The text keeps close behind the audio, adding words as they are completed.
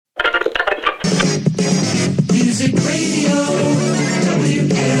Music Radio,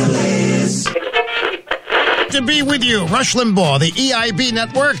 WLS. To be with you, Rush Limbaugh, the EIB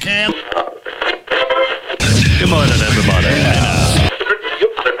Network, and... Good morning, everybody.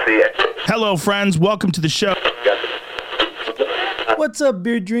 Hello, friends. Welcome to the show. What's up,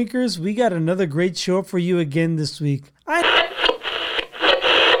 beer drinkers? We got another great show for you again this week.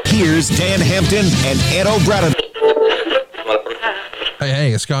 Here's Dan Hampton and Ed O'Brien.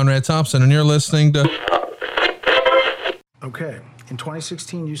 Hey, it's Conrad Thompson, and you're listening to... Okay, in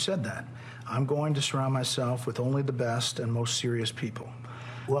 2016 you said that. I'm going to surround myself with only the best and most serious people.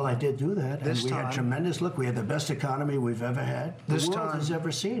 Well, I did do that. This and we time, had tremendous. Look, we had the best economy we've ever had. The world has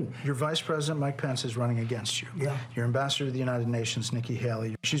ever seen. Your Vice President, Mike Pence, is running against you. Yeah. Your Ambassador to the United Nations, Nikki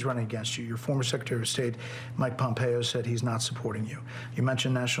Haley, she's running against you. Your former Secretary of State, Mike Pompeo, said he's not supporting you. You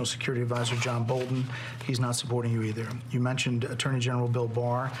mentioned National Security Advisor John Bolton. He's not supporting you either. You mentioned Attorney General Bill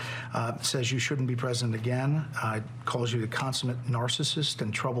Barr, says you shouldn't be president again, calls you the consummate narcissist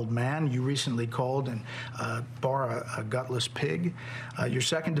and troubled man. You recently called Barr a gutless pig. Your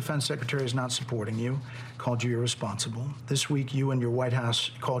second defense secretary is not supporting you, called you irresponsible. This week, you and your White House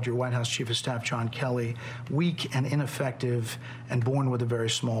called your White House Chief of Staff, John Kelly, weak and ineffective and born with a very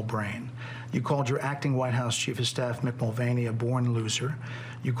small brain. You called your acting White House Chief of Staff, Mick Mulvaney, a born loser.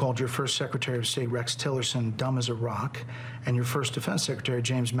 You called your first Secretary of State, Rex Tillerson, dumb as a rock, and your first Defense Secretary,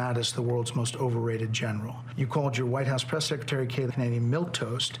 James Mattis, the world's most overrated general. You called your White House Press Secretary, Kayleigh Kennedy,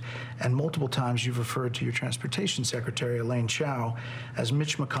 milquetoast, and multiple times you've referred to your Transportation Secretary, Elaine Chao, as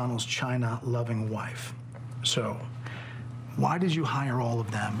Mitch McConnell's China-loving wife. So, why did you hire all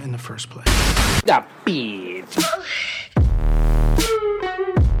of them in the first place?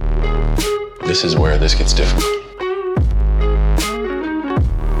 This is where this gets difficult.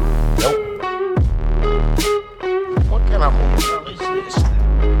 What kind of hotel is this?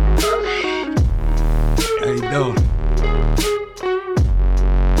 How you doing?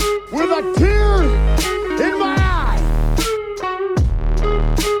 With a tear in my eye.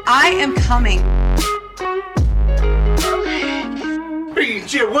 I am coming.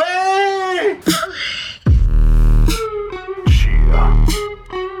 Beat your way.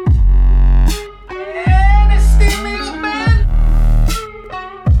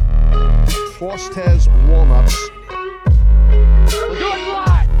 Frost has warm-ups. We'll do it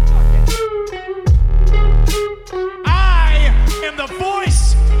live. I am the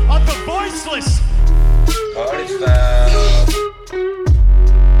voice of the voiceless.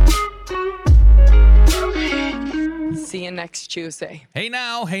 See you next Tuesday. Hey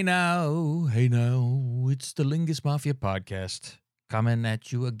now, it's the Lingus Mafia podcast coming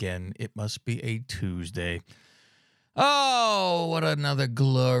at you again. It must be a Tuesday. Oh, what another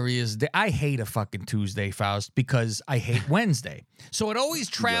glorious day. I hate a fucking Tuesday, Faust, because I hate Wednesday. So it always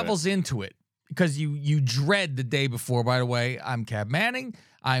travels into it because you dread the day before. By the way, I'm Cab Manning.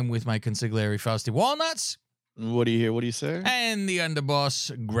 I'm with my consigliere Fausti Walnuts. What do you hear? What do you say? And the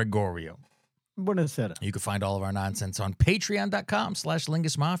underboss, Gregorio. Buonasera. You can find all of our nonsense on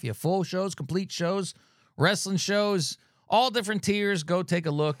patreon.com/Lingus Mafia. Full shows, complete shows, wrestling shows, all different tiers. Go take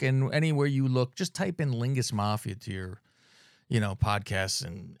a look, and anywhere you look, just type in Lingus Mafia to your, podcasts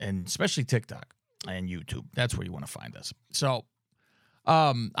and especially TikTok and YouTube. That's where you want to find us. So,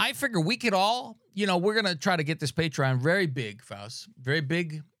 I figure we could all, we're gonna try to get this Patreon very big, Faust, very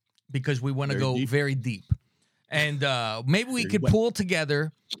big, because we want to go very deep. And maybe we could pull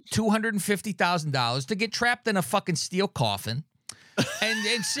together $250,000 to get trapped in a fucking steel coffin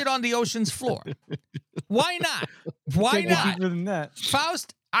and sit on the ocean's floor. Why not? Why not? Deeper than that.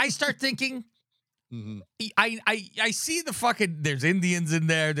 Faust, I start thinking, I see the fucking, there's Indians in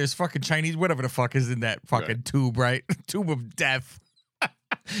there, there's fucking Chinese, whatever the fuck is in that fucking tube, right? Tube of death.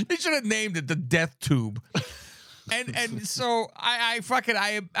 They should have named it the death tube. And so I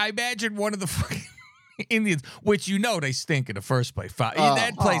imagine one of the fucking Indians, which they stink in the first place.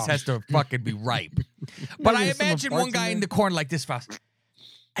 That place has to fucking be ripe. But I imagine one guy in the corner like this, Faust.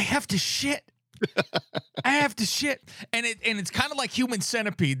 I have to shit. And it's kind of like Human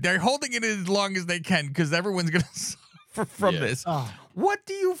Centipede. They're holding it as long as they can because everyone's gonna suffer from this. Oh. What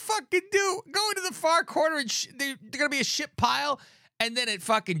do you fucking do? Go into the far corner and there's gonna be a shit pile, and then it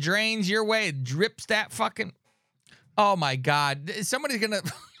fucking drains your way. It drips that fucking. Oh my God! Somebody's gonna.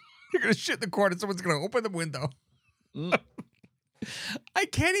 You're going to shit in the corner. Someone's going to open the window. I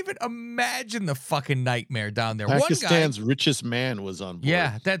can't even imagine the fucking nightmare down there. Pakistan's richest man was on board.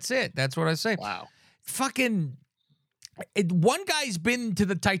 Yeah, that's it. That's what I say. Wow. Fucking, one guy's been to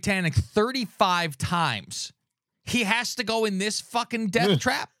the Titanic 35 times. He has to go in this fucking death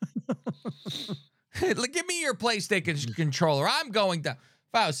trap? Give me your PlayStation controller. I'm going down.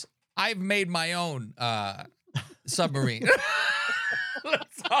 Faust, I've made my own submarine.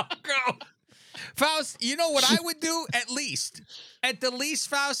 Let's all go. Faust, you know what I would do at least? At the least,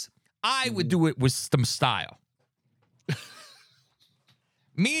 Faust, I would do it with some style.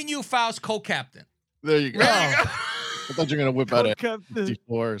 Me and you, Faust, co-captain. There you go. There you go. I thought you were gonna whip out a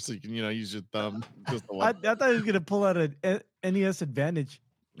 54 so you can, use your thumb. Just the I thought he was gonna pull out an NES Advantage.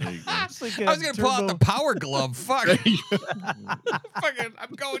 There you go. I was gonna pull out the Power Glove. Fuck. Fucking,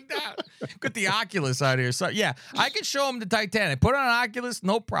 I'm going down. Get the Oculus out here. So yeah, I can show him the Titanic. Put on an Oculus,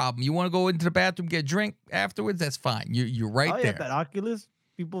 no problem. You want to go into the bathroom, get a drink afterwards? That's fine. You're right there. That Oculus.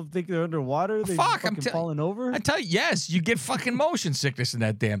 People think they're underwater. They're Fuck, fucking falling over. I tell you, yes, you get fucking motion sickness in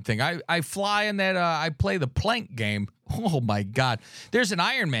that damn thing. I fly in that. I play the plank game. Oh my god, there's an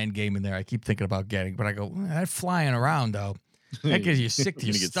Iron Man game in there. I keep thinking about getting, but I go that flying around though. That gives you sick to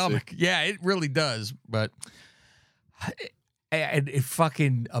your stomach. Sick. Yeah, it really does. But it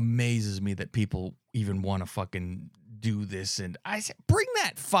fucking amazes me that people even want to fucking do this. And I said, bring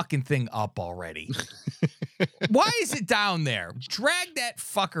that fucking thing up already. Why is it down there? Drag that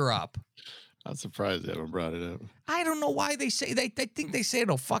fucker up. I'm surprised they haven't brought it up. I don't know why they say they think they say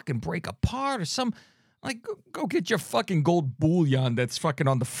it'll fucking break apart or some. Like, go get your fucking gold bullion that's fucking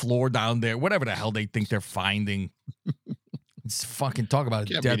on the floor down there. Whatever the hell they think they're finding. It's fucking talk about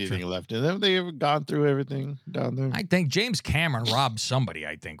Can't a be anything left in. Haven't they ever gone through everything down there? I think James Cameron robbed somebody,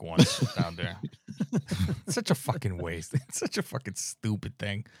 I think, once down there. Such a fucking waste. It's such a fucking stupid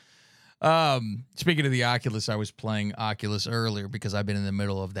thing. Speaking of the Oculus, I was playing Oculus earlier because I've been in the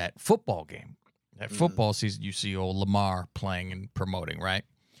middle of that football game. That football season, you see old Lamar playing and promoting, right?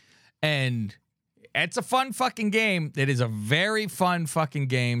 And it's a fun fucking game. It is a very fun fucking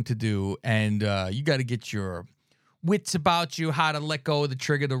game to do. And you got to get your wits about you, how to let go of the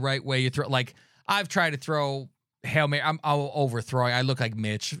trigger the right way. You throw, like, I've tried to throw Hail Mary. I'll overthrowing. I look like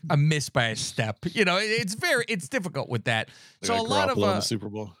Mitch. I missed by a step. It's difficult with that. Like so a lot of the Super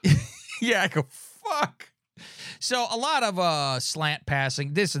Bowl. Yeah, I go, fuck. So a lot of slant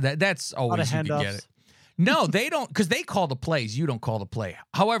passing, this and that. That's always you can get it. No, they don't, because they call the plays. You don't call the play.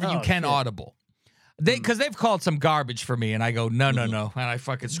 However, you can audible. Because they've called some garbage for me, and I go, no. And I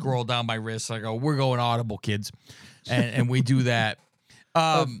fucking scroll down my wrist. I go, we're going audible, kids. And we do that.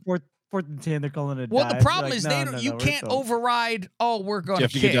 Fourth and 10, they're calling it. Well, the problem is you can't override. Oh, we're going to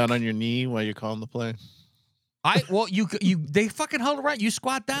kick. You have to get down on your knee while you're calling the play. They fucking hold around. You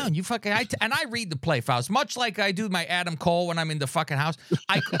squat down. You fucking and I read the play files, much like I do my Adam Cole when I'm in the fucking house.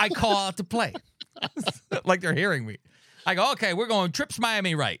 I call out the play, like they're hearing me. I go, okay, we're going trips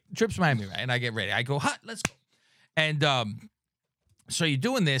Miami right, and I get ready. I go, hot, let's go. And so you're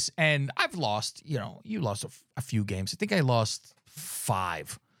doing this, and I've lost. You lost a few games. I think I lost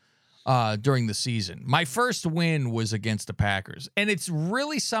 5 during the season. My first win was against the Packers, and it's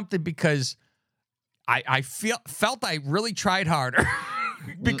really something because I felt I really tried harder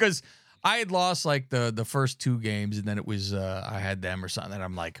because I had lost like the first 2 games, and then it was I had them or something, and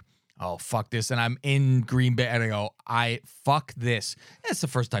I'm like, oh, fuck this. And I'm in Green Bay, and I go, fuck this. It's the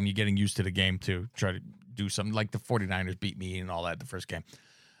first time you're getting used to the game, too. Try to do something. Like the 49ers beat me and all that the first game.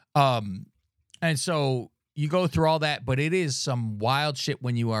 And so you go through all that, but it is some wild shit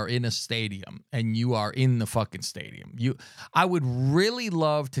when you are in a stadium, and you are in the fucking stadium. I would really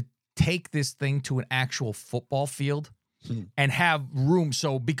love to take this thing to an actual football field and have room.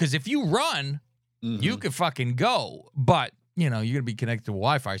 So, because if you run, you could fucking go, but you're going to be connected to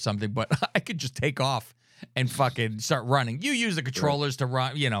Wi-Fi or something, but I could just take off and fucking start running. You use the controllers to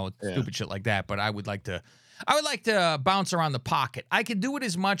run, stupid shit like that, but I would like to bounce around the pocket. I can do it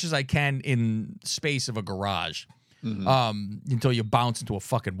as much as I can in space of a garage until you bounce into a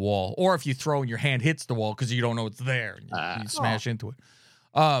fucking wall. Or if you throw and your hand hits the wall because you don't know it's there and you smash into it.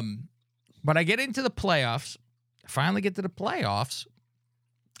 But I get into the playoffs. I finally get to the playoffs,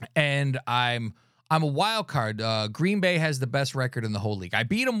 and I'm a wild card. Green Bay has the best record in the whole league. I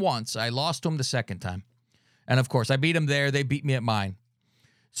beat them once. I lost to them the second time. And, of course, I beat them there. They beat me at mine.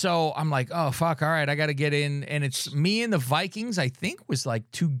 So I'm like, oh, fuck, all right, I got to get in. And it's me and the Vikings, I think, was like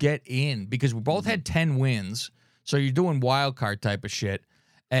to get in because we both had 10 wins. So you're doing wild card type of shit.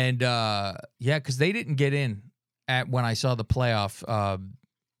 And, because they didn't get in when I saw the playoff,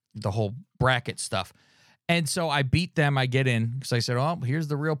 the whole bracket stuff. And so I beat them. I get in because I said, oh, here's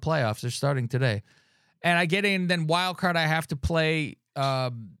the real playoffs. They're starting today. And I get in. Then wild card, I have to play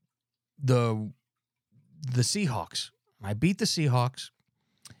the Seahawks. I beat the Seahawks.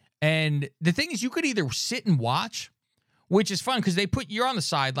 And the thing is, you could either sit and watch, which is fun because you're on the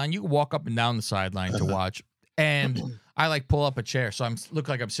sideline. You can walk up and down the sideline to watch. And I pull up a chair. So look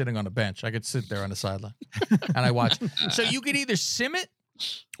like I'm sitting on a bench. I could sit there on the sideline and I watch. So you could either sim it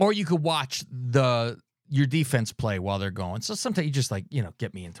or you could watch your defense play while they're going. So sometimes you just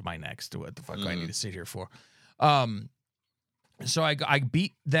get me into my next. What the fuck do I need to sit here for? So I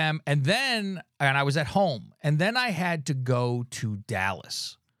beat them, and I was at home, and then I had to go to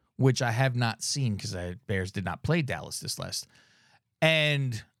Dallas, which I have not seen because the Bears did not play Dallas this last.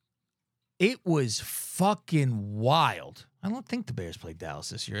 And it was fucking wild. I don't think the Bears played Dallas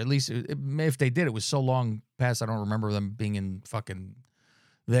this year. At least if they did, it was so long past I don't remember them being in fucking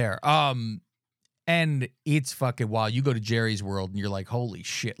there. And it's fucking wild. You go to Jerry's World and you're like, holy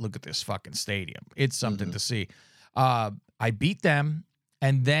shit, look at this fucking stadium. It's something to see. I beat them,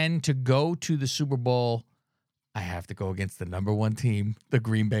 and then to go to the Super Bowl, I have to go against the number one team, the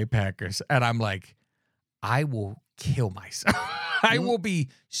Green Bay Packers. And I'm like, I will kill myself. I will be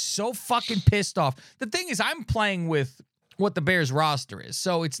so fucking pissed off. The thing is, I'm playing with what the Bears roster is,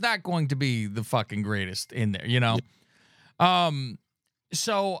 so it's not going to be the fucking greatest in there, you know?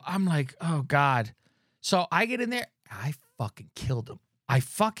 So I'm like, oh, God. So I get in there. I fucking killed them. I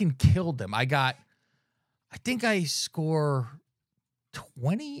think I score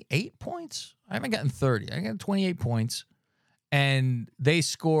 28 points. I haven't gotten 30. I got 28 points. And they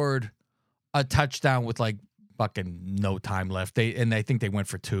scored a touchdown with like fucking no time left. I think they went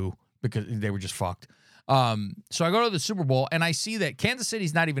for 2 because they were just fucked. So I go to the Super Bowl and I see that Kansas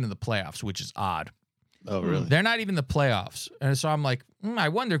City's not even in the playoffs, which is odd. Oh, really? They're not even in the playoffs. And so I'm like, I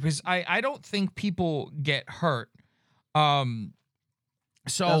wonder, because I don't think people get hurt.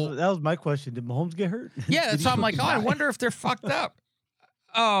 So that was my question. Did Mahomes get hurt? Yeah, so I'm like, I wonder if they're fucked up.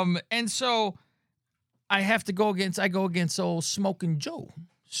 And so I go against old Smoking Joe.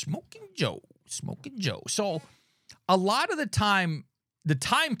 So a lot of the time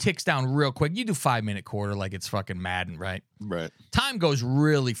ticks down real quick. You do 5-minute quarter like it's fucking Madden, right? Right. Time goes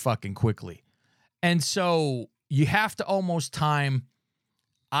really fucking quickly. And so you have to almost time.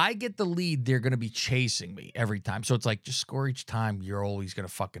 I get the lead, they're going to be chasing me every time. So it's like, just score each time. You're always going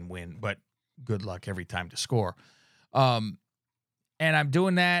to fucking win. But good luck every time to score. And I'm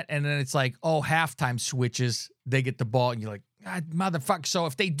doing that. And then it's like, halftime switches. They get the ball. And you're like, God, motherfucker. So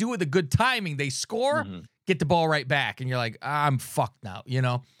if they do it the good timing, they score, get the ball right back. And you're like, I'm fucked now, you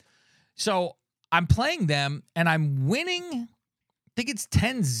know? So I'm playing them, and I'm winning. I think it's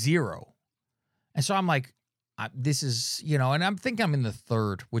 10-0. And so I'm like, this is, and I'm thinking I'm in the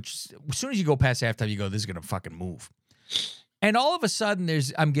third, which as soon as you go past halftime, you go, this is going to fucking move. And all of a sudden,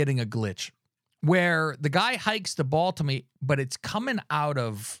 I'm getting a glitch where the guy hikes the ball to me, but it's coming out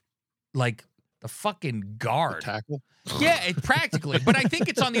of like the fucking guard. The tackle? Yeah, practically. But I think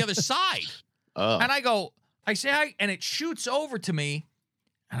it's on the other side. Oh. And I say hi, and it shoots over to me.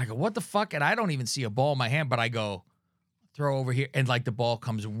 And I go, what the fuck? And I don't even see a ball in my hand, but I go, throw over here, and like the ball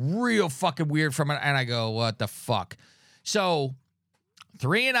comes real fucking weird from it, and I go, what the fuck? So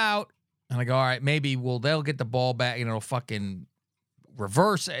 3 and out, and I go, all right, maybe they'll get the ball back, and it'll fucking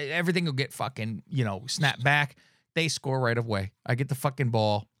reverse. Everything will get fucking, snap back. They score right away. I get the fucking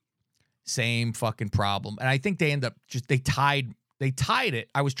ball. Same fucking problem. And I think they end up they tied it.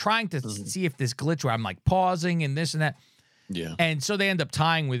 I was trying to see if this glitch where I'm like pausing and this and that. Yeah. And so they end up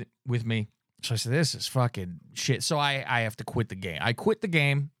tying with me. So I said, this is fucking shit. So I have to quit the game. I quit the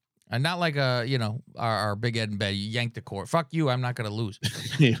game. And not like our Big Ed and Betty, you yanked the cord. Fuck you, I'm not going to lose.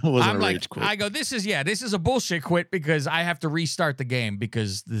 It wasn't a rage quit. I go, this is a bullshit quit because I have to restart the game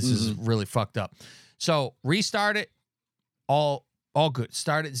because this is really fucked up. So restart it, all good.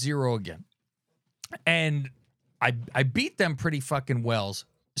 Start at 0 again. And I beat them pretty fucking well.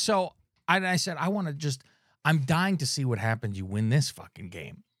 So I said, I'm dying to see what happens. You win this fucking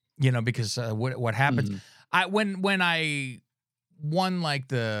game. Because what happens? When I won like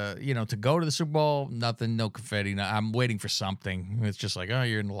to go to the Super Bowl, nothing, no confetti. No, I'm waiting for something. It's just like, oh,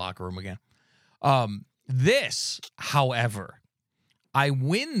 you're in the locker room again. This, however, I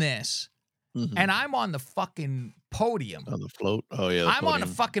win this, and I'm on the fucking podium. On the float? Oh, yeah. I'm on a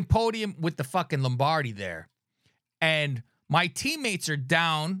fucking podium with the fucking Lombardi there. And my teammates are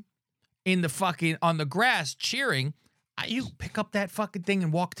down in the fucking, on the grass cheering. You pick up that fucking thing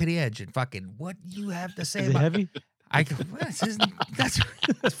and walk to the edge and fucking, what do you have to say Is about it heavy? I go, that's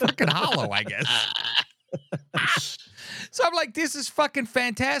fucking hollow, I guess. So I'm like, this is fucking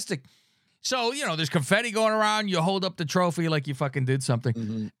fantastic. So, there's confetti going around. You hold up the trophy like you fucking did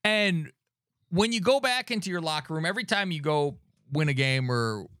something. And when you go back into your locker room, every time you go win a game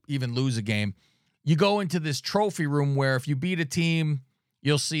or even lose a game, you go into this trophy room where if you beat a team,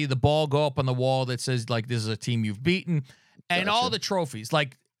 you'll see the ball go up on the wall that says, like, this is a team you've beaten. And all the trophies,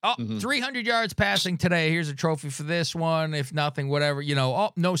 like, 300 yards passing today. Here's a trophy for this one. If nothing, whatever,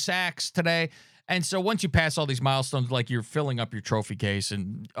 no sacks today. And so once you pass all these milestones, like you're filling up your trophy case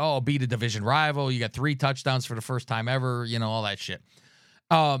and, beat a division rival. You got 3 touchdowns for the first time ever, all that shit.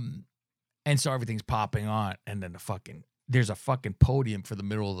 And so everything's popping on. And then there's a fucking podium for the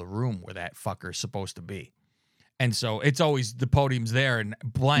middle of the room where that fucker is supposed to be. And so it's always the podium's there and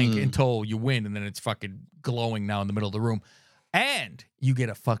blank until you win. And then it's fucking glowing now in the middle of the room. And you get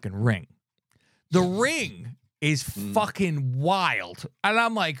a fucking ring. The ring is fucking wild. And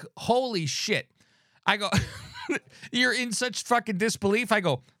I'm like, holy shit. I go, you're in such fucking disbelief. I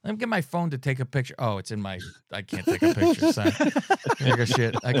go, let me get my phone to take a picture. Oh, it's in I can't take a picture. Son. I go,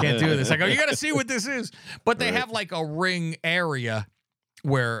 shit, I can't do this. I go, you got to see what this is. But they have like a ring area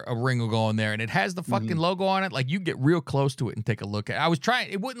where a ring will go in there, and it has the fucking logo on it. Like, you get real close to it and take a look at it. I was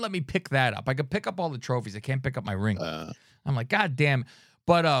trying. It wouldn't let me pick that up. I could pick up all the trophies. I can't pick up my ring. I'm like, God damn.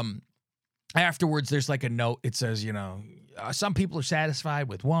 But afterwards, there's like a note. It says, some people are satisfied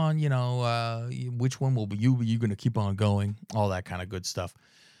with one, which one will be you? Are you going to keep on going? All that kind of good stuff.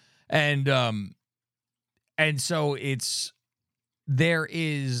 And so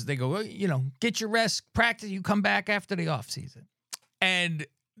they go, get your rest, practice. You come back after the off season. And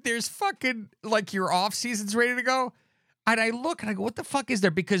there's fucking, like, your off season's ready to go. And I look and I go, what the fuck is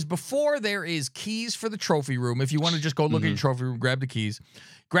there? Because before there is keys for the trophy room. If you want to just go look at your trophy room, grab the keys,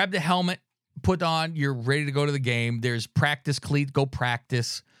 grab the helmet, put on, you're ready to go to the game. There's practice cleat, go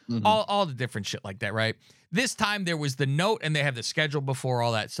practice, all the different shit like that, right? This time there was the note, and they have the schedule before,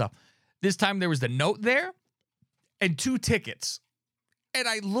 all that stuff. This time there was the note there and 2 tickets. And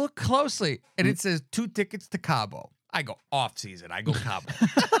I look closely, and it says 2 tickets to Cabo. I go, off season. I go Cabo. So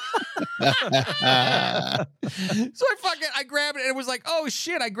I grab it, and it was like, oh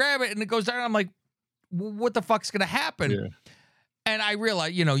shit, I grab it, and it goes down. And I'm like, what the fuck's gonna happen? Yeah. And I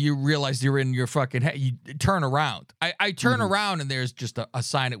realize, you realize you're in your fucking head. You turn around. I turn around, and there's just a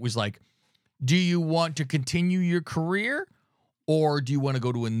sign. It was like, do you want to continue your career, or do you want to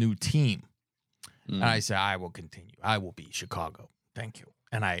go to a new team? And I said, I will continue. I will be Chicago. Thank you.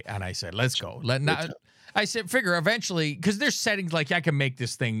 And I said, let's go. I said, figure eventually, because there's settings like I can make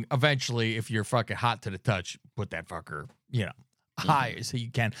this thing eventually. If you're fucking hot to the touch, put that fucker, high so you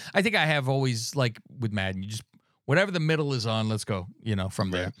can. I think I have always, like with Madden, you just whatever the middle is on, let's go,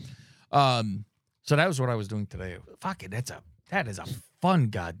 from there. So that was what I was doing today. Fuck it, that is a fun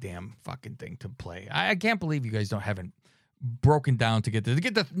goddamn fucking thing to play. I can't believe you guys haven't broken down to get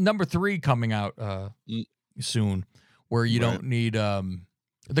the number 3 coming out soon, where you don't need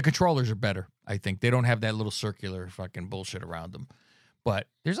the controllers are better. I think they don't have that little circular fucking bullshit around them. But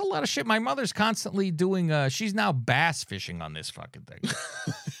there's a lot of shit. My mother's constantly doing, she's now bass fishing on this fucking thing.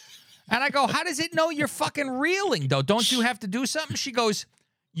 And I go, how does it know you're fucking reeling, though? Don't you have to do something? She goes,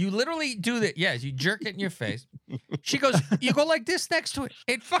 you literally do that. Yes, you jerk it in your face. She goes, you go like this next to it.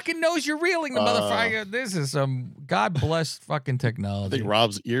 It fucking knows you're reeling, the motherfucker. This is some God bless fucking technology. I think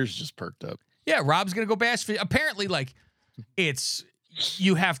Rob's ears just perked up. Yeah, Rob's going to go bass fishing. Apparently, like,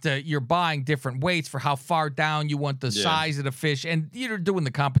 you're buying different weights for how far down you want the size of the fish, and you're doing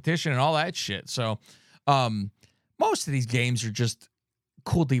the competition and all that shit. So most of these games are just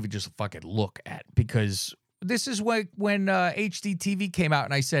cool to even just fucking look at, because this is when HD TV came out,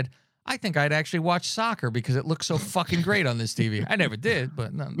 and I said, I think I'd actually watch soccer because it looks so fucking great on this TV. I never did,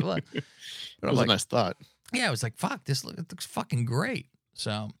 but nonetheless. It was a nice thought. Yeah, I was like, fuck, it looks fucking great.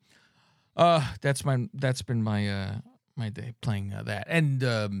 So that's been my day playing that,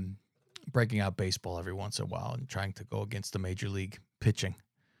 and breaking out baseball every once in a while and trying to go against the major league pitching,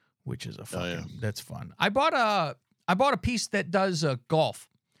 which is that's fun. I bought a piece that does golf.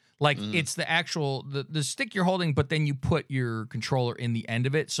 Like it's the actual the stick you're holding, but then you put your controller in the end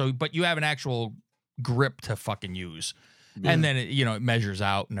of it. So, but you have an actual grip to fucking use, and then it measures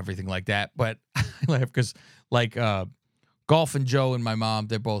out and everything like that. But I laugh because like Golf and Joe and my mom,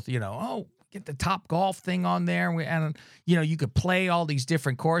 they're both get the Top Golf thing on there, and you could play all these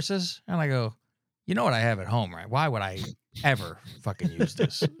different courses. And I go, you know what I have at home, right? Why would I ever fucking use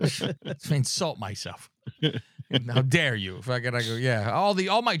this? Insult myself. How dare you? If I go, yeah,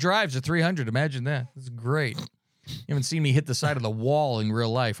 all my drives are 300. Imagine that. That's great. You haven't seen me hit the side of the wall in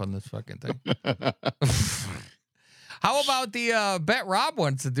real life on this fucking thing. How about the bet Rob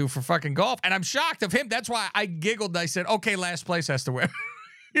wants to do for fucking golf? And I'm shocked of him. That's why I giggled. I said, okay, last place has to win.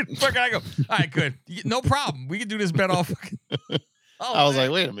 Fucking, I go, all right, good. No problem. We can do this bet all fucking. I was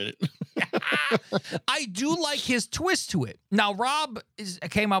like, wait a minute. I do like his twist to it. Now, Rob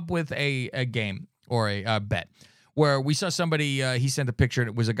came up with a game or a bet where we saw somebody, he sent a picture, and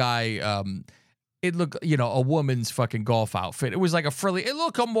it was a guy, it looked, a woman's fucking golf outfit. It was like it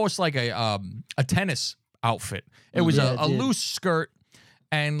looked almost like a tennis outfit. It was a loose skirt,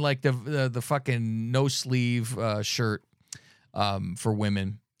 and like the fucking no sleeve shirt for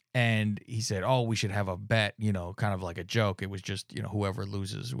women. And he said, "Oh, we should have a bet, kind of like a joke. It was just, whoever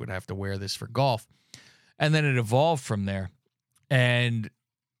loses would have to wear this for golf." And then it evolved from there. And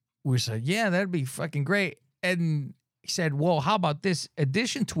we said, "Yeah, that'd be fucking great." And he said, "Well, how about this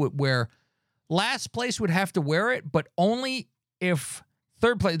addition to it where last place would have to wear it, but only if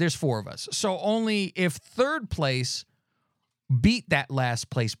third place, there's 4 of us. So only if third place beat that last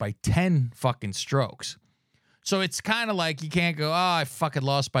place by 10 fucking strokes." So it's kind of like you can't go, "Oh, I fucking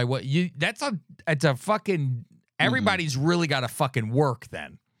lost by what you." It's a fucking, everybody's really got to fucking work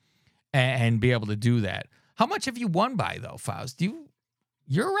then and be able to do that. How much have you won by though, Faust?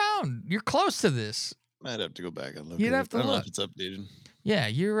 You're around. You're close to this. I'd have to go back and look. You'd have to I don't know look. if it's updated. Yeah,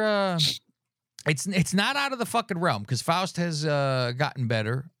 you're. It's not out of the fucking realm because Faust has gotten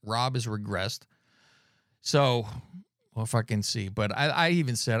better. Rob has regressed. So, well, if I can see, but I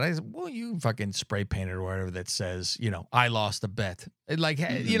even said, well, you fucking spray painted or whatever that says, I lost a bet. Like,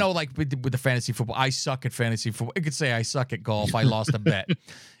 like with the fantasy football, I suck at fantasy football. It could say I suck at golf. I lost a bet,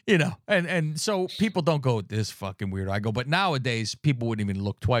 and so people don't go, "This fucking weird." I go, but nowadays people wouldn't even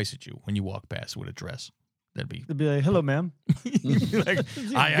look twice at you when you walk past with a dress. They'd be like, "Hello, ma'am." Like,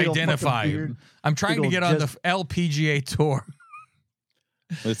 I identify. I'm trying to get on the LPGA tour.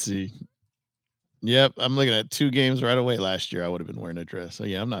 Let's see. Yep, I'm looking at 2 games right away. Last year, I would have been wearing a dress. So,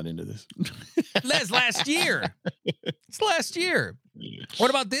 yeah, I'm not into this. That's last year. It's last year.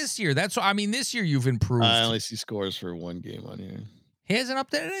 What about this year? This year you've improved. I only see scores for 1 game on here. He hasn't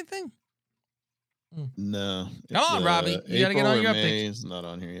updated anything? No. Come on, Robbie. You got to get on your updates. It's not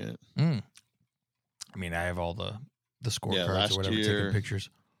on here yet. I have all the scorecards last or whatever, year, taking pictures.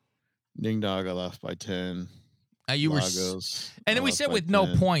 Ding Dog, I lost by 10. You Lagos, were, and then we said with 10.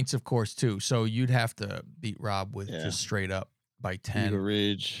 No points, of course, too. So you'd have to beat Rob with just straight up by 10. Eagle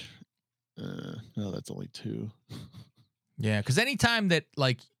Ridge. No, that's only 2. Yeah, because anytime that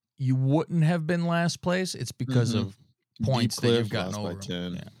like you wouldn't have been last place, it's because of points Deep Cliff, that you've gotten over. By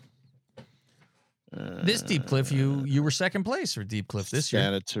 10. Yeah. This Deep Cliff, you were second place for Deep Cliff this year.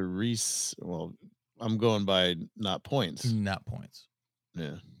 Santa Teresa. Well, I'm going by not points. Not points.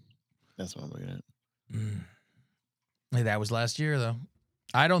 Yeah, that's what I'm looking at. Hey, that was last year, though.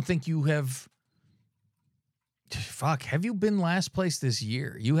 I don't think you have. Fuck, have you been last place this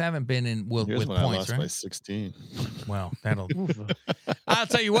year? You haven't been in with points, I lost right? by 16. Well, that'll. I'll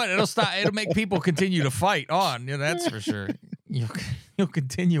tell you what, it'll stop. It'll make people continue to fight on. That's for sure. You'll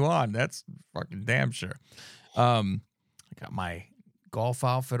continue on. That's fucking damn sure. I got my golf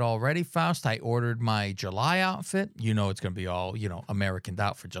outfit already, Faust. I ordered my July outfit. It's going to be all, Americaned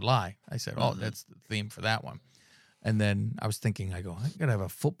out for July. I said, that's the theme for that one. And then I was thinking, I got to have a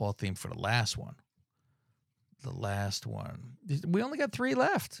football theme for the last one. The last one. We only got 3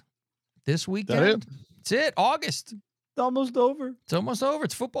 left this weekend. That's it. August. It's almost over. It's almost over.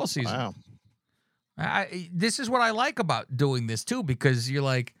 It's football season. Wow. This is what I like about doing this, too, because you're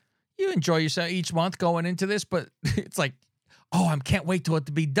like, you enjoy yourself each month going into this, but it's like, I can't wait till it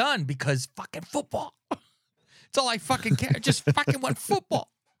to be done because fucking football. It's all I fucking care. Just fucking want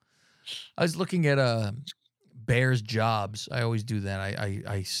football. I was looking at Bears jobs. I always do that.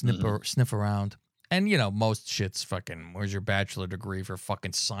 I sniff around. And, most shit's fucking, where's your bachelor degree for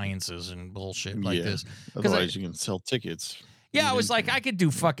fucking sciences and bullshit like this? Otherwise, you can sell tickets. Yeah, I was like, I could do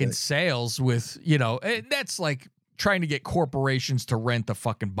fucking sales with, that's like trying to get corporations to rent a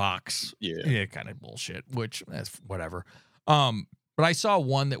fucking box. Yeah, kind of bullshit, which that's whatever. But I saw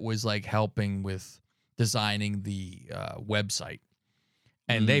one that was like helping with designing the website,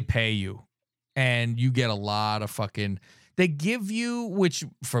 and they pay you, and you get a lot of fucking. They give you, which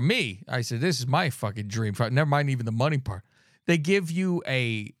for me, I said this is my fucking dream. Never mind even the money part. They give you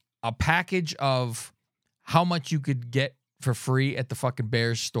a package of how much you could get for free at the fucking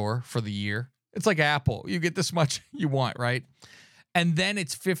Bears store for the year. It's like Apple. You get this much you want, right? And then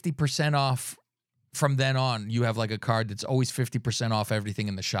it's 50% off. From then on, you have like a card that's always 50% off everything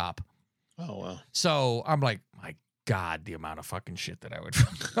in the shop. Oh, wow. So I'm like, my God, the amount of fucking shit that I would.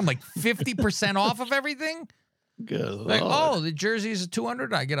 I'm like, 50% off of everything? Good like, Lord. the jersey is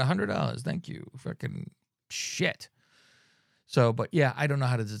 $200. I get $100. Thank you. Fucking shit. So, but yeah, I don't know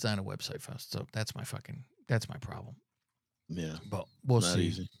how to design a website, Faust. So that's my problem. Yeah. But we'll see.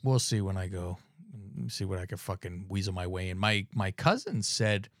 Easy. We'll see when I go. See what I can fucking weasel my way in. My cousin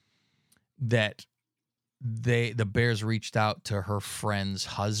said that the Bears reached out to her friend's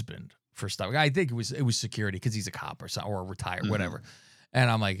husband for stuff. I think it was security because he's a cop or something, or retired, whatever. And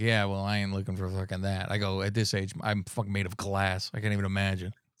I'm like, yeah, well, I ain't looking for fucking that. I go, at this age, I'm fucking made of glass. I can't even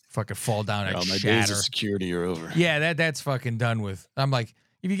imagine. fucking fall down and My days shatter. of security are over. Yeah, that's fucking done with. I'm like,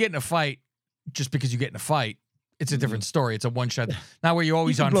 if you get in a fight, just because you get in a fight, it's a different story. It's a one shot. Not where you're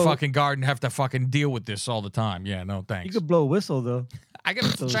always on fucking guard and have to fucking deal with this all the time. Yeah, no thanks. You could blow a whistle though. I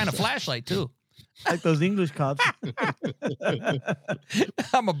can shine a flashlight too. Like those English cops.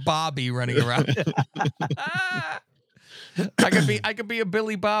 I'm a Bobby running around. I could be a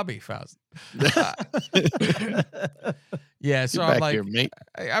Billy Bobby, Faust. Yeah, so I'm like,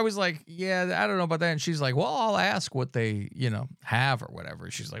 I was like, yeah, I don't know about that. And she's like, well, I'll ask what they, have or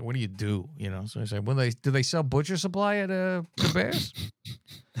whatever. She's like, what do you do? So I said, well, do they sell butcher supply at the Bears?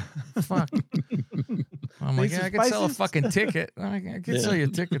 Fuck. I'm like, yeah, I could sell a fucking ticket. I could sell you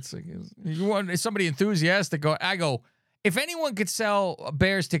tickets. You want somebody enthusiastic? I go, if anyone could sell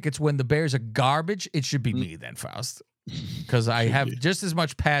Bears tickets when the Bears are garbage, it should be me then, Faust. Because I have just as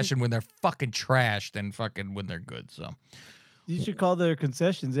much passion when they're fucking trash than fucking when they're good. So you should call their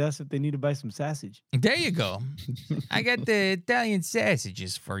concessions, ask if they need to buy some sausage. There you go. I got the Italian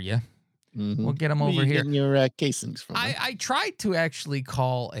sausages for you. Mm-hmm. We'll get them over here. Getting your casings from I tried to actually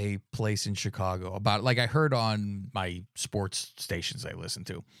call a place in Chicago about, like I heard on my sports stations I listen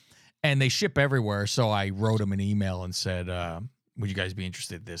to, and they ship everywhere. So I wrote them an email and said, would you guys be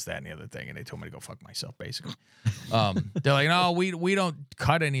interested in this, that, and the other thing? And they told me to go fuck myself, basically. They're like, no, we don't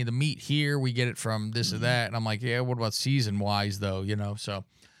cut any of the meat here. We get it from this or that. And I'm like, yeah, what about season-wise, though? So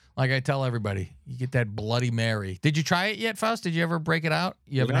like I tell everybody, you get that Bloody Mary. Did you try it yet, Faust? Did you ever break it out?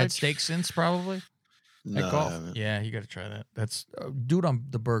 You haven't had steak since, probably? No, I haven't. Yeah, you got to try that. That's dude on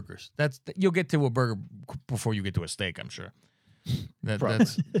the burgers. You'll get to a burger before you get to a steak, I'm sure.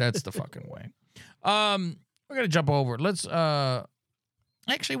 That's the fucking way. We're going to jump over. Let's,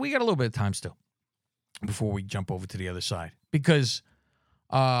 actually, we got a little bit of time still before we jump over to the other side. Because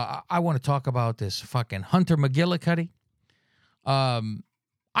I want to talk about this fucking Hunter McGillicuddy.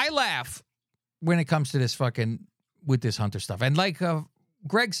 I laugh when it comes to this fucking, with this Hunter stuff. And like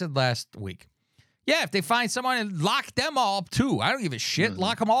Greg said last week, yeah, if they find someone and lock them all up too. I don't give a shit.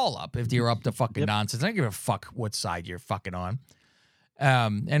 Lock them all up if you're up to fucking nonsense. I don't give a fuck what side you're fucking on.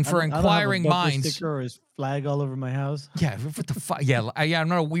 And for inquiring minds, sticker or his flag all over my house. Yeah, what the fuck? Yeah, I'm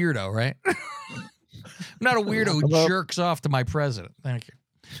not a weirdo, right? I'm not a weirdo who jerks off to my president. Thank you.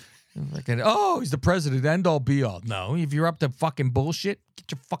 Oh, he's the president, end all be all. No, if you're up to fucking bullshit,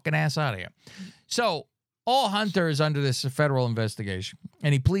 get your fucking ass out of here. So, all Hunter is under this federal investigation,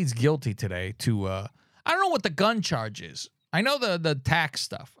 and he pleads guilty today to, I don't know what the gun charge is. I know the tax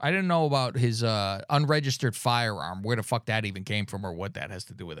stuff. I didn't know about his unregistered firearm, where the fuck that even came from or what that has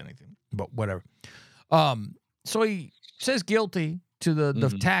to do with anything, but whatever. So he says guilty to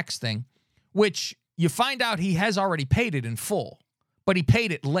the tax thing, which you find out he has already paid it in full, but he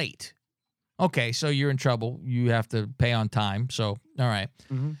paid it late. Okay, so you're in trouble. You have to pay on time. So, all right.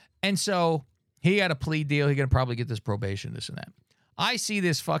 Mm-hmm. And so he had a plea deal. He's going to probably get this probation, this and that. I see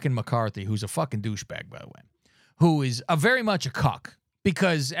this fucking McCarthy, who's a fucking douchebag, by the way, who is very much a cuck,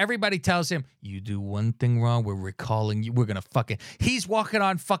 because everybody tells him, you do one thing wrong, we're recalling you. We're going to fucking... He's walking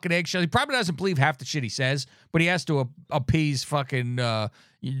on fucking eggshells. He probably doesn't believe half the shit he says, but he has to appease fucking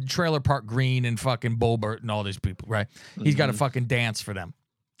Trailer Park Green and fucking Bolbert and all these people, right? Mm-hmm. He's got to fucking dance for them.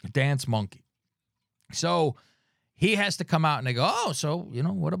 Dance monkey. So he has to come out and they go, oh, so,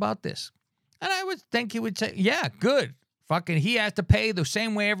 what about this? And I would think he would say, yeah, good. Fucking, he has to pay the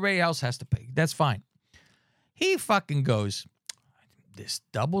same way everybody else has to pay. That's fine. He fucking goes, this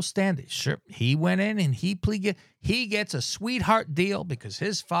double standard. Sure, he went in and he gets a sweetheart deal because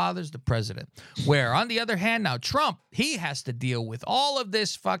his father's the president. Where, on the other hand, now Trump, he has to deal with all of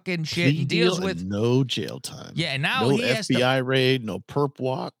this fucking shit. He deals with no jail time. Yeah, now no he has FBI raid, no perp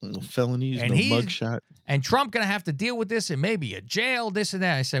walk, no felonies, no mugshot. And Trump gonna have to deal with this and maybe a jail, this and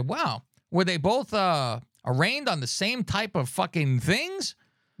that. I said, wow, were they both arraigned on the same type of fucking things?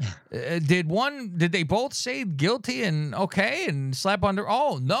 Did they both say guilty and okay and slap under?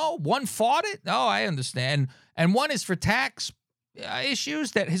 Oh, no, one fought it. Oh, I understand. And one is for tax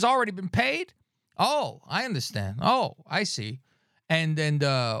issues that has already been paid. Oh, I understand. Oh, I see. And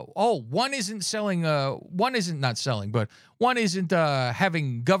one isn't selling. One isn't not selling, but one isn't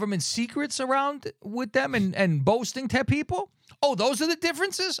having government secrets around with them and boasting to people. Oh, those are the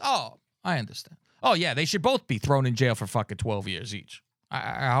differences. Oh, I understand. Oh yeah, they should both be thrown in jail for fucking 12 years each.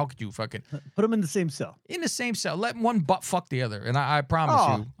 How could you fucking put them in the same cell? In the same cell. Let one butt fuck the other. And I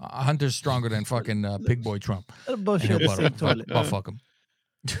promise you, Hunter's stronger than fucking Big Boy Trump. Both share the same toilet. I'll fuck him.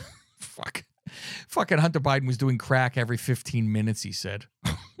 Fuck. Fucking Hunter Biden was doing crack every 15 minutes, he said.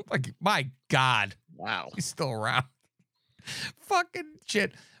 Like, my God. Wow. He's still around. Fucking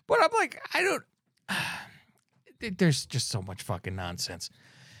shit. But I'm like, there's just so much fucking nonsense.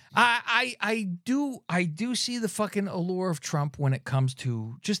 I do see the fucking allure of Trump when it comes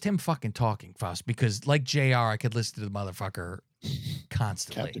to just him fucking talking, Faust, because like JR, I could listen to the motherfucker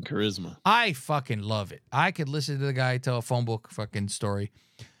constantly. Captain Charisma. I fucking love it. I could listen to the guy tell a phone book fucking story,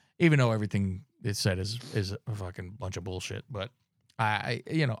 even though everything it said is a fucking bunch of bullshit. But I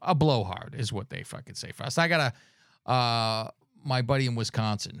a blowhard is what they fucking say, Faust. I got my buddy in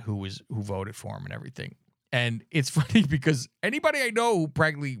Wisconsin who voted for him and everything. And it's funny because anybody I know who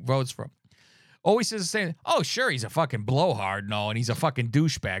practically votes for him always says the same. Oh, sure, he's a fucking blowhard, and he's a fucking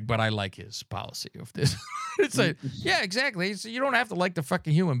douchebag, but I like his policy of this. It's like, yeah, exactly. So you don't have to like the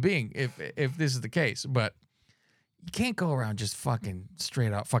fucking human being if this is the case, but you can't go around just fucking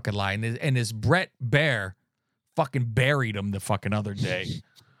straight out fucking lying. And this Brett Baer fucking buried him the fucking other day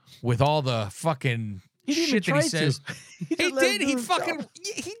with all the fucking shit that he says. He did. He fucking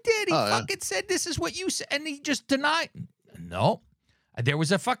said this is what you said, and he just denied. No, there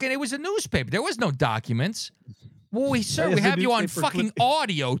was it was a newspaper. There was no documents. Well, we have you on fucking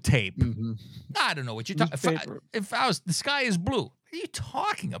audio tape. Mm-hmm. I don't know what you're talking. If the sky is blue, what are you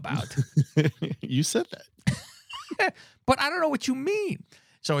talking about? You said that, but I don't know what you mean.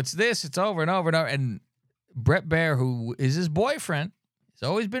 So it's over and over and over. And Brett Baer, who is his boyfriend, has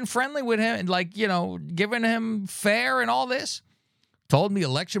always been friendly with him and giving him fair and all this. Told me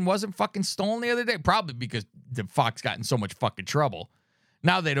election wasn't fucking stolen the other day, probably because the Fox got in so much fucking trouble.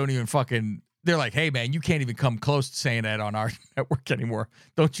 Now they don't even fucking. They're like, hey man, you can't even come close to saying that on our network anymore.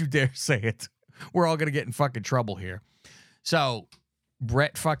 Don't you dare say it. We're all gonna get in fucking trouble here. So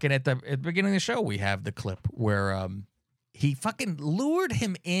Brett fucking at the beginning of the show, we have the clip where he fucking lured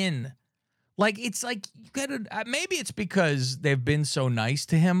him in. Like, it's like, you gotta, maybe it's because they've been so nice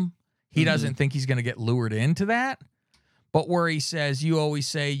to him. He doesn't think he's going to get lured into that. But where he says, you always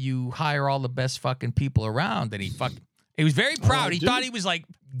say you hire all the best fucking people around. And he was very proud. He thought he was like,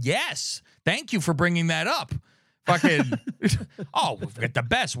 yes, thank you for bringing that up. Fucking, we've got the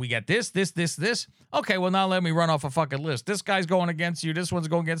best. We got this. Okay, well, now let me run off a fucking list. This guy's going against you. This one's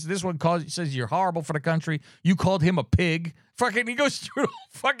going against you. This one says you're horrible for the country. You called him a pig. Fucking, he goes through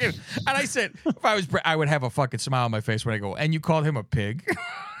fucking, and I said, if I was, I would have a fucking smile on my face when I go, and you called him a pig?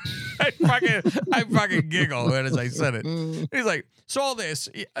 I fucking giggle as I said it. He's like, so all this,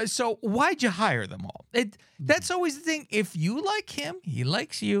 so why'd you hire them all? That's always the thing. If you like him, he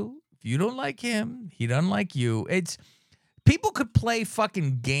likes you. If you don't like him, he doesn't like you. It's people could play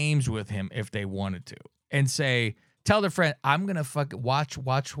fucking games with him if they wanted to and say, tell their friend, I'm going to fucking watch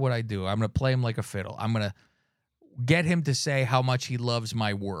what I do. I'm going to play him like a fiddle. I'm going to get him to say how much he loves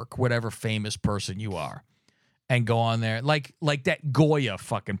my work, whatever famous person you are, and go on there. Like that Goya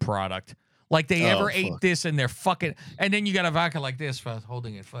fucking product. Like they ever ate this and they're fucking, and then you got a vodka like this for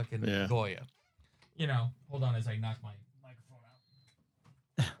holding it fucking Goya. Hold on as I knock my microphone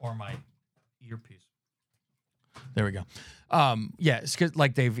out. Or my earpiece. There we go. It's because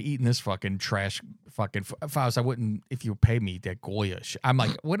like they've eaten this fucking trash fucking Faust. I wouldn't if you pay me that Goya shit. I'm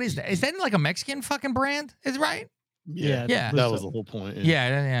like, what is that? Is that like a Mexican fucking brand? Is right? Yeah. That was the whole point. Yeah,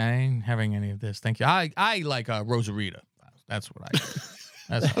 I ain't having any of this. Thank you. I like Rosarita. That's what I do.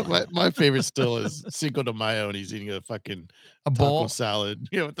 That's my favorite still is Cinco de Mayo, and he's eating a fucking bowl salad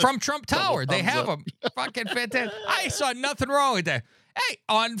from Trump Tower. They have them. Fucking fantastic. I saw nothing wrong with that. Hey,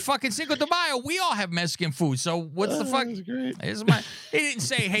 on fucking Cinco de Mayo, we all have Mexican food. So what's the fuck? Great. He didn't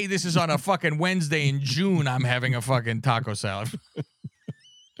say, hey, this is on a fucking Wednesday in June. I'm having a fucking taco salad.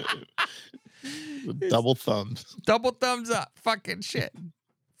 Double thumbs. Double thumbs up. Fucking shit.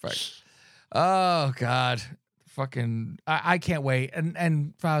 Fuck. Oh, God. Fucking, I can't wait.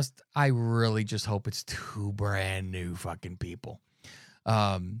 And Faust, I really just hope it's two brand new fucking people.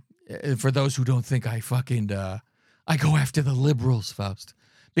 For those who don't think I fucking, I go after the liberals, Faust,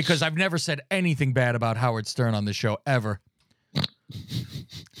 because I've never said anything bad about Howard Stern on the show ever.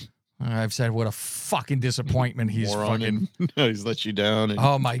 I've said what a fucking disappointment he's fucking. He's let you down.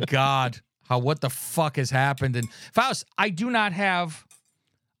 Oh my God. What the fuck has happened? And Faust, I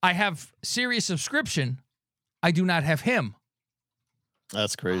have Sirius subscription. I do not have him.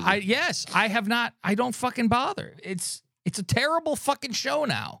 That's crazy. I have not. I don't fucking bother. It's a terrible fucking show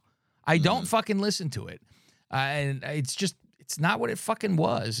now. I don't fucking listen to it. And it's not what it fucking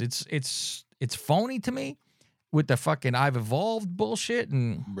was. It's phony to me with the fucking I've evolved bullshit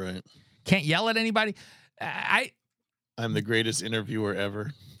and can't yell at anybody. I'm the greatest interviewer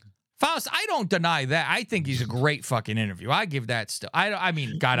ever. Faust, I don't deny that. I think he's a great fucking interview. I give that still. I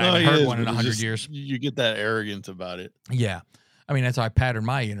mean, God, I haven't heard one in 100 years. You get that arrogance about it. Yeah. I mean, that's how I pattern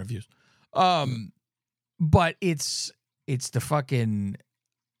my interviews. But it's the fucking,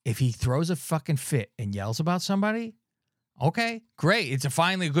 if he throws a fucking fit and yells about somebody, Okay, great. It's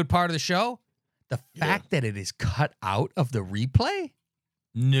finally a good part of the show. The fact that it is cut out of the replay?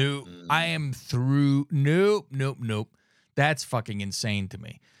 Nope. I am through. Nope. That's fucking insane to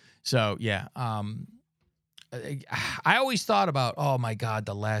me. So, yeah. I always thought about, oh, my God,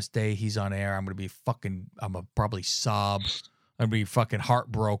 the last day he's on air, I'm going to be probably sob. I'm going to be fucking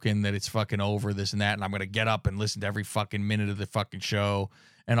heartbroken that it's fucking over, this and that, and I'm going to get up and listen to every fucking minute of the fucking show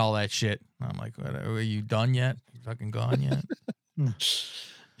and all that shit. I'm like, are you done yet? You fucking gone yet?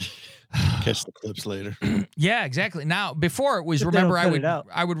 Catch the clips later. Yeah, exactly. Now, before it was, But remember,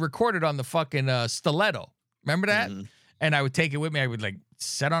 I would record it on the fucking stiletto. Remember that? Mm-hmm. And I would take it with me. I would like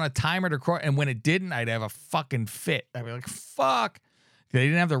set on a timer to record, and when it didn't, I'd have a fucking fit. I'd be like, fuck. They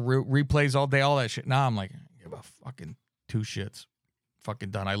didn't have the replays all day, all that shit. Now I'm like, I give a fucking two shits.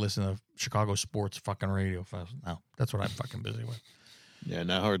 Fucking done. I listen to Chicago sports fucking radio. Now that's what I'm fucking busy with. Yeah,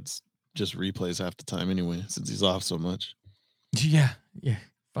 now Howard's just replays half the time anyway, since he's off so much. Yeah.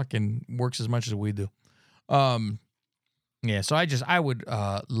 Fucking works as much as we do. Yeah, so I would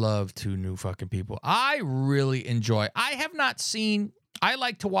love two new fucking people. I really enjoy. I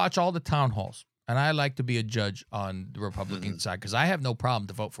like to watch all the town halls, and I like to be a judge on the Republican side because I have no problem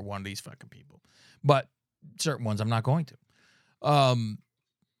to vote for one of these fucking people. But certain ones I'm not going to.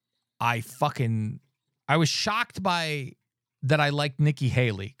 I was shocked by that I liked Nikki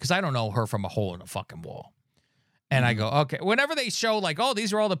Haley because I don't know her from a hole in a fucking wall. And I go, okay. Whenever they show like, oh,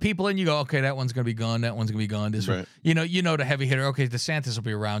 these are all the people, and you go, okay, that one's gonna be gone, that one's gonna be gone. This one, you know, the heavy hitter. Okay, DeSantis will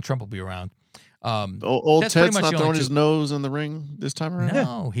be around, Trump will be around. Old Ted's not throwing his nose in the ring this time around.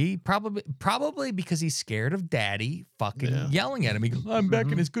 No, he probably because he's scared of Daddy fucking yelling at him. He goes, I'm back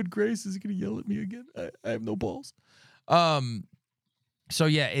in his good graces. He's gonna yell at me again. I have no balls. So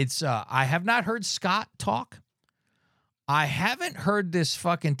yeah, it's I have not heard Scott talk. I haven't heard this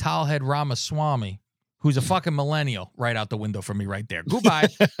fucking towelhead Ramaswamy, who's a fucking millennial, right out the window for me right there. Goodbye.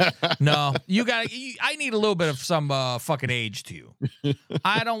 No, I need a little bit of some fucking age to you.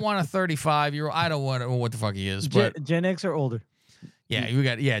 I don't want a 35-year-old. I don't want what the fuck he is. But Gen X or older. Yeah, you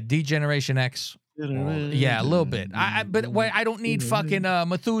got D-Generation X. Yeah, a little bit. But I don't need fucking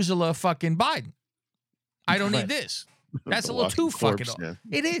Methuselah fucking Biden. I don't need this. That's a little too fucking.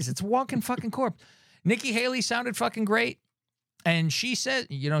 It is. It's a walking fucking corpse. Nikki Haley sounded fucking great. And she said,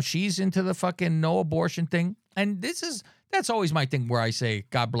 she's into the fucking no abortion thing. And that's always my thing where I say,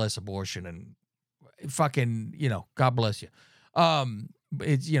 God bless abortion and fucking, God bless you.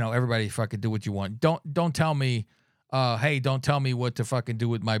 It's, everybody fucking do what you want. Don't tell me, hey, don't tell me what to fucking do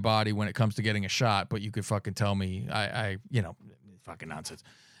with my body when it comes to getting a shot, but you could fucking tell me, fucking nonsense,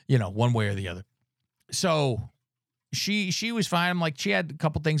 one way or the other. So she was fine. I'm like, she had a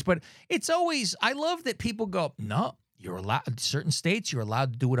couple things, but it's always, I love that people go, no. You're allowed, certain states, you're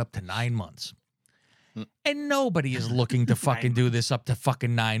allowed to do it up to 9 months. And nobody is looking to fucking do this up to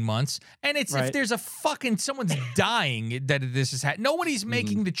fucking 9 months. And it's if there's a fucking, someone's dying that this is happening. Nobody's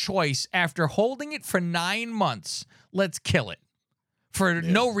making the choice after holding it for 9 months. Let's kill it for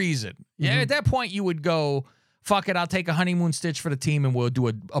no reason. Yeah, at that point you would go, fuck it, I'll take a honeymoon stitch for the team and we'll do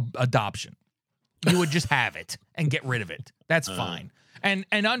a adoption. You would just have it and get rid of it. That's fine. And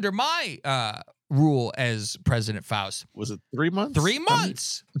under my rule as President Faust. Was it 3 months? 3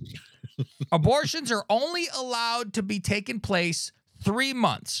 months. Abortions are only allowed to be taken place 3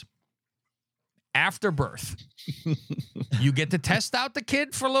 months after birth. You get to test out the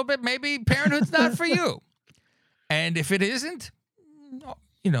kid for a little bit. Maybe parenthood's not for you. And if it isn't,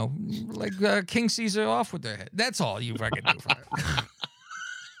 like King Caesar off with their head. That's all you fucking do for it.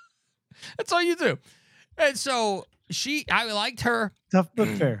 That's all you do. And so I liked her. Tough but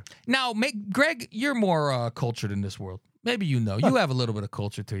fair. Now, Greg, you're more cultured in this world. Maybe you have a little bit of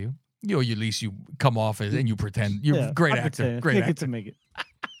culture to you. At least you come off as and you pretend you're a great actor. Great actor. To make it.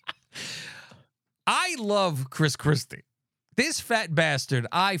 I love Chris Christie. This fat bastard,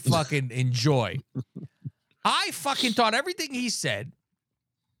 I fucking enjoy. I fucking thought everything he said.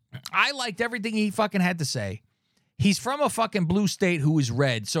 I liked everything he fucking had to say. He's from a fucking blue state who is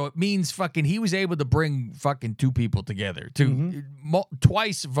red, so it means fucking he was able to bring fucking two people together.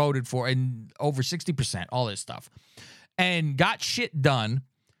 Twice voted for and over 60%, all this stuff, and got shit done.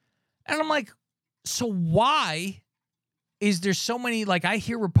 And I'm like, so why is there so many? Like, I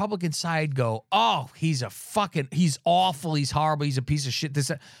hear Republican side go, oh, he's awful, he's horrible, he's a piece of shit.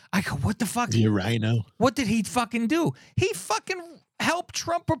 I go, what the fuck? You're right now. What did he fucking do? He fucking helped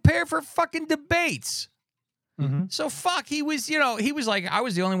Trump prepare for fucking debates. So fuck, he was like, I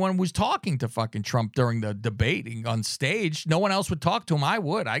was the only one who was talking to fucking Trump during the debating on stage. No one else would talk to him.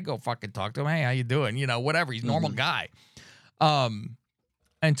 I'd go fucking talk to him. Hey, how you doing? Whatever. He's a normal guy.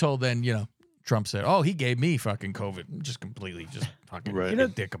 Until then, Trump said, "Oh, he gave me fucking COVID." Just completely, just fucking a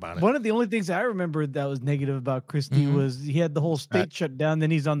dick about it. One of the only things I remember that was negative about Christie was he had the whole state shut down. Then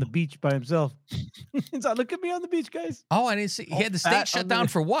he's on the beach by himself. He's like, "Look at me on the beach, guys." Oh, I didn't see. He had the state shut down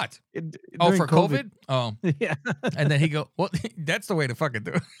for what? During for COVID? Oh, yeah. And then he go, "Well, that's the way to fucking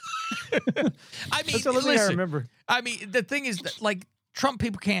do it." I mean, That's the only thing I remember. I mean, the thing is that, like, Trump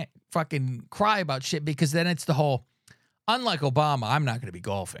people can't fucking cry about shit because then it's the whole. Unlike Obama, I'm not going to be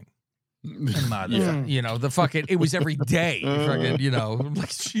golfing. You know, the fucking, it was every day. Fucking, you know, I'm like,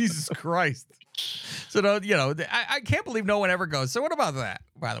 Jesus Christ. So, you know, I can't believe no one ever goes, so what about that,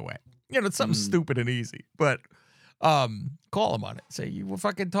 by the way? You know, it's something stupid and easy, but call him on it. Say, you will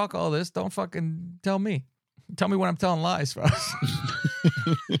fucking talk all this. Don't fucking tell me. Tell me when I'm telling lies, folks.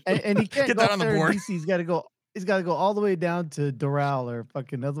 and he can't Get go that on the there in board. DC. He's got to go all the way down to Doral or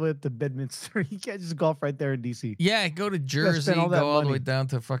fucking all the way up to Bedminster. He can't just golf right there in DC. Yeah, go to Jersey, all go that all the money. way down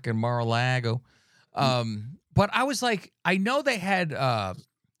to fucking Mar-a-Lago. But I was like, I know they had, what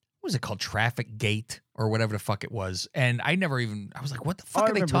was it called? Traffic Gate or whatever the fuck it was. And I never even, I was like, what the fuck I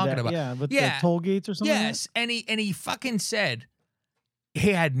are they remember talking that, about? Yeah, with the toll gates or something. Yes, and he fucking said he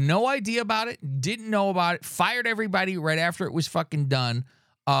had no idea about it, didn't know about it, fired everybody right after it was fucking done.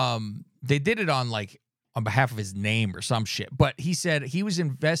 They did it on behalf of his name or some shit. But he said he was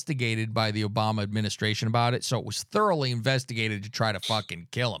investigated by the Obama administration about it, so it was thoroughly investigated to try to fucking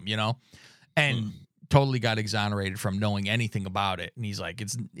kill him, you know? And totally got exonerated from knowing anything about it. And he's like,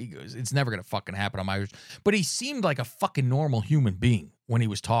 it's never gonna fucking happen on my watch. But he seemed like a fucking normal human being when he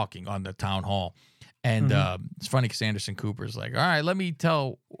was talking on the town hall. And it's funny because Anderson Cooper's like, all right, let me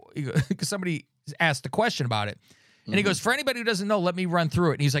tell, because somebody asked a question about it. And he goes, for anybody who doesn't know, let me run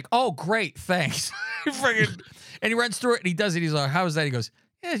through it. And he's like, oh, great, thanks. And he runs through it, and he does it. He's like, how is that? He goes,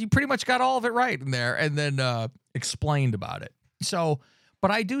 yeah, you pretty much got all of it right in there. And then explained about it. So,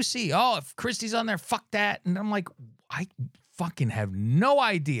 but I do see, if Christie's on there, fuck that. And I'm like, I fucking have no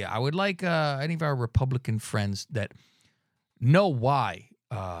idea. I would like any of our Republican friends that know why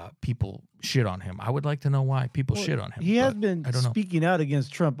people shit on him. I would like to know why people shit on him. He has been speaking out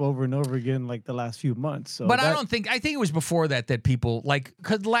against Trump over and over again like the last few months. So but I think it was before that people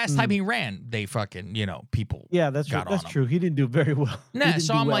because the last time he ran, they fucking, people. Yeah, that's true. That's true. He didn't do very well. Nah,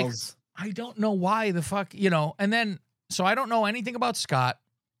 so I'm like, I don't know why the fuck, and then, so I don't know anything about Scott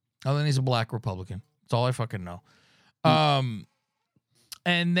other than he's a black Republican. That's all I fucking know. And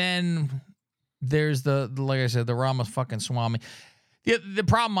then there's like I said, the Ramaswamy. The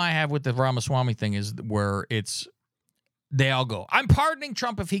problem I have with the Ramaswamy thing is where they all go, I'm pardoning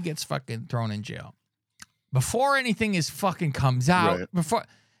Trump if he gets fucking thrown in jail. Before anything fucking comes out, before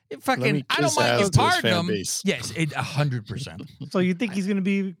fucking, I don't mind you pardon him. Yes, 100%. So you think he's going to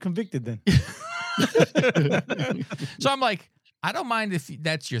be convicted then? So I'm like, I don't mind if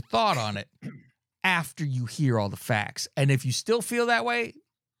that's your thought on it after you hear all the facts. And if you still feel that way,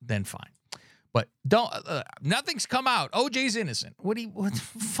 then fine. But nothing's come out. OJ's innocent. What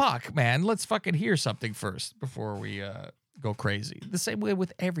fuck, man? Let's fucking hear something first before we go crazy. The same way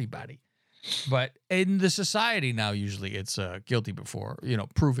with everybody. But in the society now, usually it's guilty before,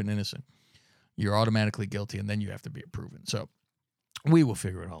 proven innocent. You're automatically guilty, and then you have to be proven. So we will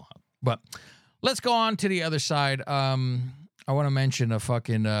figure it all out. But let's go on to the other side. I want to mention a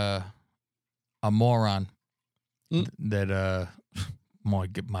fucking a moron that my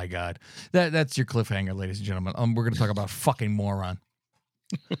God, that's your cliffhanger, ladies and gentlemen. We're going to talk about fucking moron.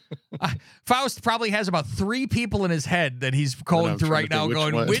 Faust probably has about 3 people in his head that he's going through right now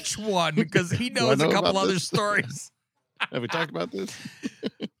going, which one? Because he knows a couple other stories. Have we talked about this?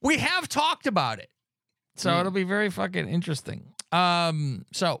 We have talked about it. So it'll be very fucking interesting.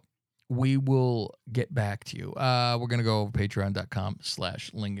 So we will get back to you. We're going to go over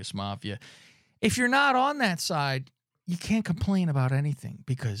patreon.com/Lingus Mafia. If you're not on that side, you can't complain about anything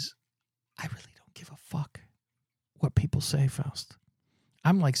because I really don't give a fuck what people say, Faust.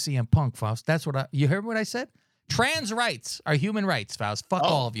 I'm like CM Punk, Faust. That's what you heard what I said? Trans rights are human rights, Faust. Fuck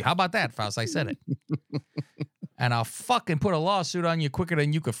all of you. How about that, Faust? I said it. And I'll fucking put a lawsuit on you quicker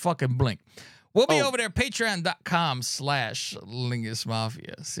than you could fucking blink. We'll be over there, patreon.com/Lingus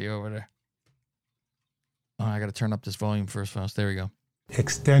Mafia. See you over there. Oh, I got to turn up this volume first, Faust. There we go.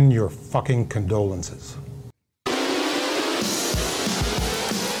 Extend your fucking condolences.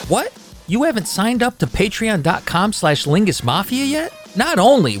 What? You haven't signed up to patreon.com/Lingus Mafia yet? Not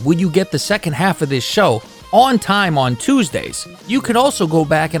only will you get the second half of this show on time on Tuesdays, you can also go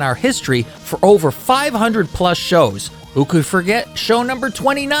back in our history for over 500 plus shows. Who could forget show number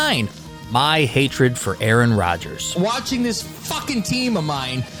 29, My Hatred for Aaron Rodgers. Watching this fucking team of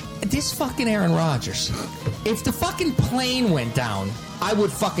mine, this fucking Aaron Rodgers, if the fucking plane went down, I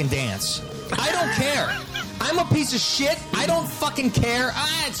would fucking dance. I don't care. I'm a piece of shit. I don't fucking care.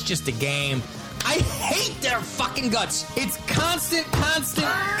 It's just a game. I hate their fucking guts. It's constantly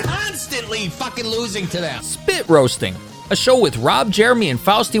fucking losing to them. Spit Roasting, a show with Rob, Jeremy, and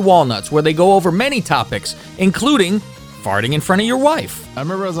Fausty Walnuts where they go over many topics, including farting in front of your wife. I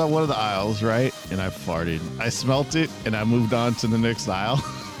remember I was on one of the aisles, right? And I farted. I smelt it, and I moved on to the next aisle.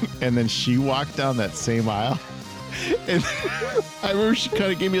 And then she walked down that same aisle. And I remember she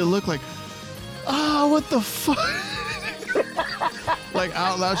kind of gave me a look like, what the fuck? Like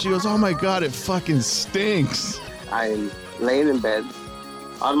out loud, she goes, oh my God, it fucking stinks. I'm laying in bed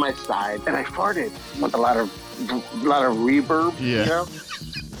on my side, and I farted with a lot of reverb, Yeah. you know?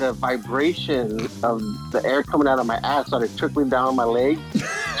 The vibration of the air coming out of my ass started trickling down my leg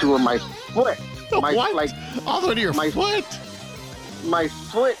to my foot. What? Like, all the way to your foot? My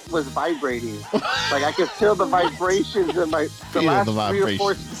foot was vibrating. Like I could feel the vibrations in the last 3 or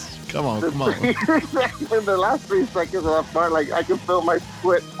 4. Come on. In the last 3 seconds of that fart, like I could feel my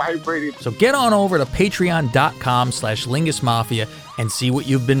foot vibrating. So get on over to patreon.com/LingusMafia and see what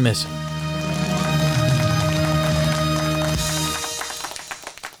you've been missing.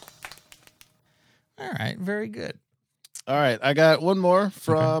 All right, very good. All right, I got one more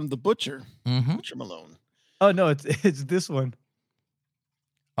from the Butcher. Butcher Malone. Oh no, it's this one.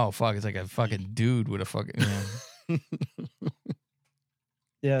 Oh fuck! It's like a fucking dude with a fucking.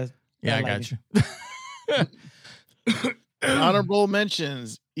 Yeah. Yeah, I got you. Honorable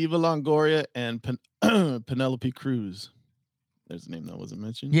mentions: Eva Longoria and Penelope Cruz. There's a name that wasn't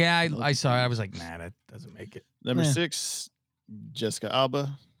mentioned. Yeah, I saw it. I was like, nah, that doesn't make it. Number 6, Jessica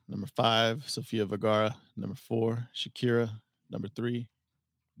Alba. Number 5, Sofia Vergara. Number 4, Shakira. Number 3,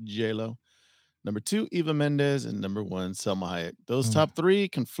 J-Lo. Number 2, Eva Mendes. And number 1, Selma Hayek. Those top 3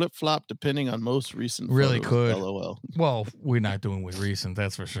 can flip-flop depending on most recent Really photos. could. LOL. Well, we're not doing with recent,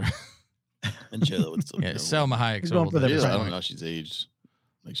 that's for sure. And J-Lo would still Yeah, Selma Hayek's going old. for the at this I don't point. know. She's aged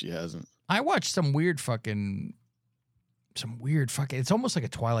like she hasn't. I watched some weird fucking. It's almost like a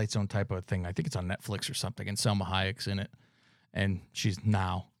Twilight Zone type of thing. I think it's on Netflix or something, and Selma Hayek's in it, and she's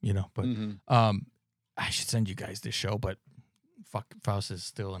now, but I should send you guys this show, but fuck, Faust is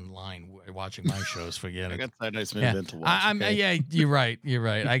still in line watching my shows. Forget I it. got that nice event to watch. Yeah, you're right.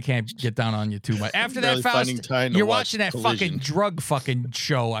 I can't get down on you too much. After that, Barely finding Faust, time to you're watch watching that Collision. fucking drug fucking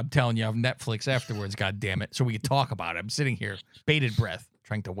show. I'm telling you, on Netflix afterwards. God damn it, so we can talk about it. I'm sitting here, bated breath,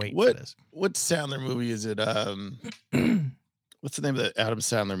 trying to wait for this. What Sandler movie is it? What's the name of the Adam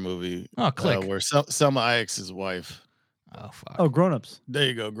Sandler movie? Oh, Click. Where Selma Hayek's his wife. Oh fuck. Oh, Grown Ups. There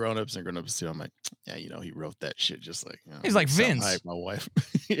you go, Grown Ups and Grown Ups 2. I'm like, yeah, he wrote that shit just like. He's like Selma Vince. Hayek, my wife.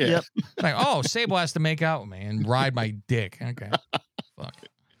 Yeah. Yep. Like, oh, Sable has to make out with me and ride my dick. Okay. Fuck.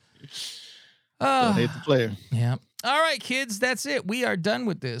 Don't hate the player. Yeah. All right, kids, that's it. We are done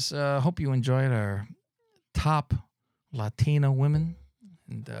with this. Hope you enjoyed our top Latina women,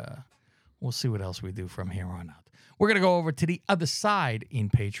 and we'll see what else we do from here on out. We're going to go over to the other side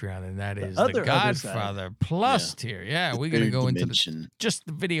in Patreon, and that is the Godfather Plus tier. Yeah, we're going to go into just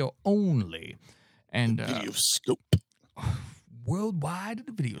the video only. And Video scope. Worldwide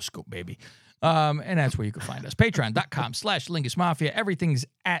video scope, baby. And that's where you can find us. Patreon.com/Lingus Mafia. Everything's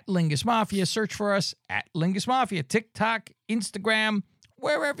at Lingus Mafia. Search for us at Lingus Mafia. TikTok, Instagram,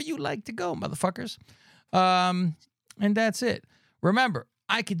 wherever you like to go, motherfuckers. And that's it. Remember,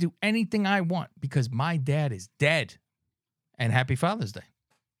 I could do anything I want because my dad is dead. And happy Father's Day.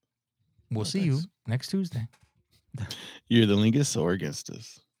 We'll see you next Tuesday. You're the Lingus or against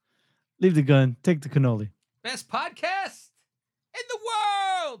us? Leave the gun. Take the cannoli. Best podcast in the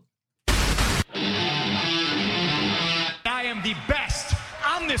world. I am the best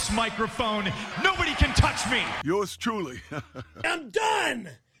on this microphone. Nobody can touch me. Yours truly. I'm done.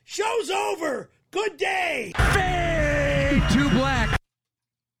 Show's over. Good day. Fade to black.